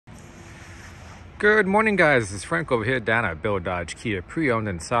Good morning, guys. This is Frank over here down at Bill Dodge Kia Pre-Owned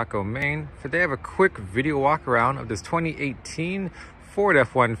in Saco, Maine. Today I have a quick video walk around of this 2018 Ford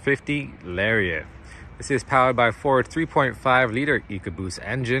F-150 Lariat. This is powered by Ford's 3.5 liter EcoBoost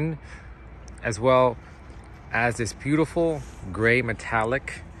engine, as well as this beautiful gray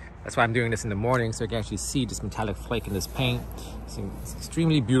metallic. That's why I'm doing this in the morning, so you can actually see this metallic flake in this paint. It's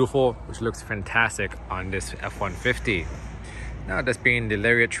extremely beautiful, which looks fantastic on this F-150. Now, this being the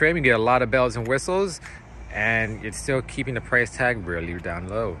Lariat trim, you get a lot of bells and whistles, and it's still keeping the price tag really down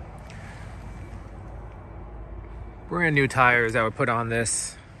low. Brand new tires that were put on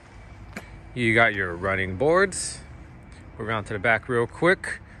this. You got your running boards. Go around to the back real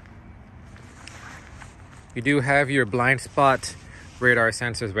quick. You do have your blind spot radar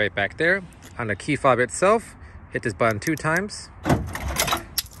sensors right back there. On the key fob itself, hit this button 2 times,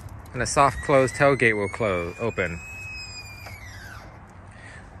 and the soft close tailgate will open.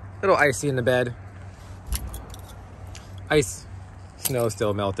 Little icy in the bed. Ice, snow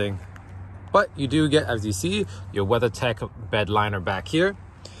still melting. But you do get, as you see, your WeatherTech bed liner back here.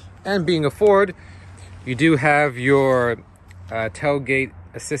 And being a Ford, you do have your tailgate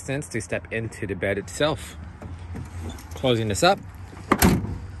assistance to step into the bed itself. Closing this up.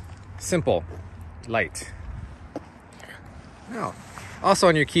 Simple, light. Now, also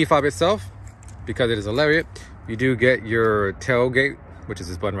on your key fob itself, because it is a Lariat, you do get your tailgate, which is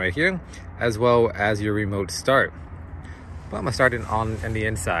this button right here, as well as your remote start. But I'm gonna start it on the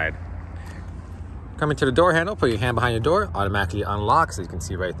inside. Coming to the door handle, put your hand behind your door, automatically unlocks, as you can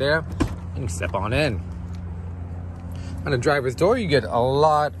see right there, and you step on in. On the driver's door, you get a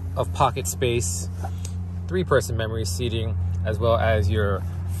lot of pocket space, 3-person memory seating, as well as your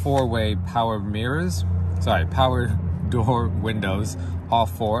 4-way power door windows, all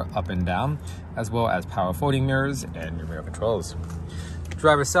 4 up and down, as well as power folding mirrors and your mirror controls.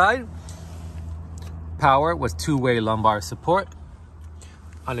 Driver's side, power with 2-way lumbar support.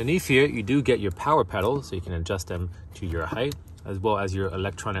 Underneath here, you do get your power pedals, so you can adjust them to your height, as well as your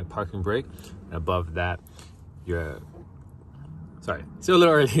electronic parking brake. And above that, still a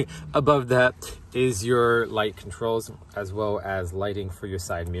little early. Above that is your light controls, as well as lighting for your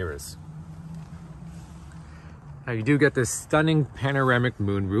side mirrors. Now you do get this stunning panoramic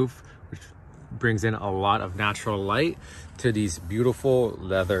moonroof, which brings in a lot of natural light to these beautiful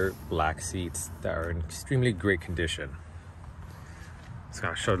leather black seats that are in extremely great condition. Just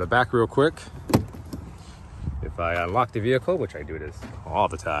gonna show the back real quick. If I unlock the vehicle, which I do this all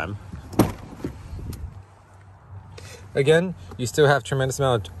the time, again, you still have tremendous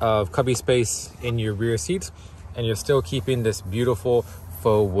amount of cubby space in your rear seats, and you're still keeping this beautiful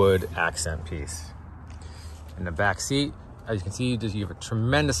faux wood accent piece. In the back seat, as you can see, you have a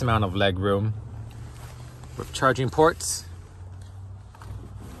tremendous amount of leg room with charging ports.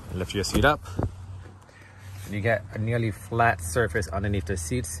 Lift your seat up, and you get a nearly flat surface underneath the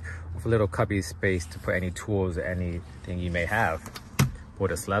seats with a little cubby space to put any tools or anything you may have. For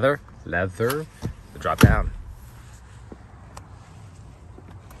this leather to drop down.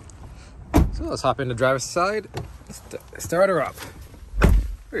 So let's hop in the driver's side, start her up. Put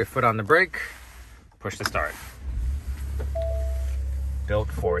your foot on the brake, push to start. Built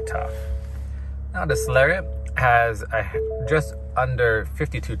Ford tough. Now this Lariat has just under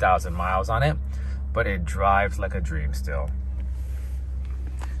 52,000 miles on it, but it drives like a dream still.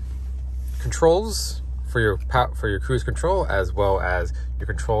 Controls for your cruise control, as well as your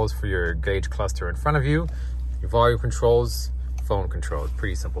controls for your gauge cluster in front of you, your volume controls, phone controls,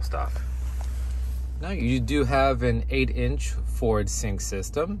 pretty simple stuff. Now you do have an 8-inch Ford Sync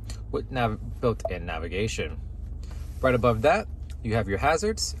system with built-in navigation. Right above that, you have your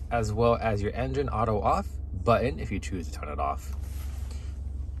hazards, as well as your engine auto off button if you choose to turn it off.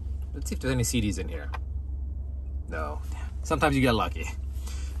 Let's see if there's any CDs in here. No, sometimes you get lucky.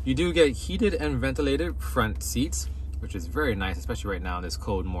 You do get heated and ventilated front seats, which is very nice, especially right now in this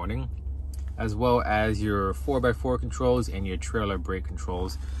cold morning, as well as your 4x4 controls and your trailer brake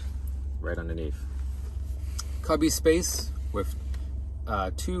controls right underneath. Cubby space with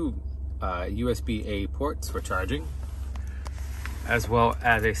 2 USB-A ports for charging, as well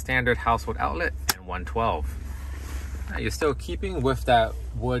as a standard household outlet and 112. Now you're still keeping with that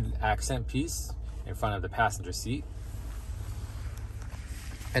wood accent piece in front of the passenger seat.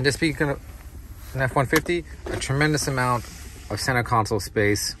 And just speaking of an F-150, a tremendous amount of center console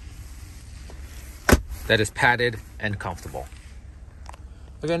space that is padded and comfortable.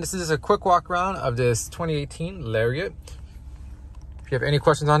 Again, this is a quick walk around of this 2018 Lariat. If you have any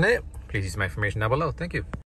questions on it, please use my information down below. Thank you.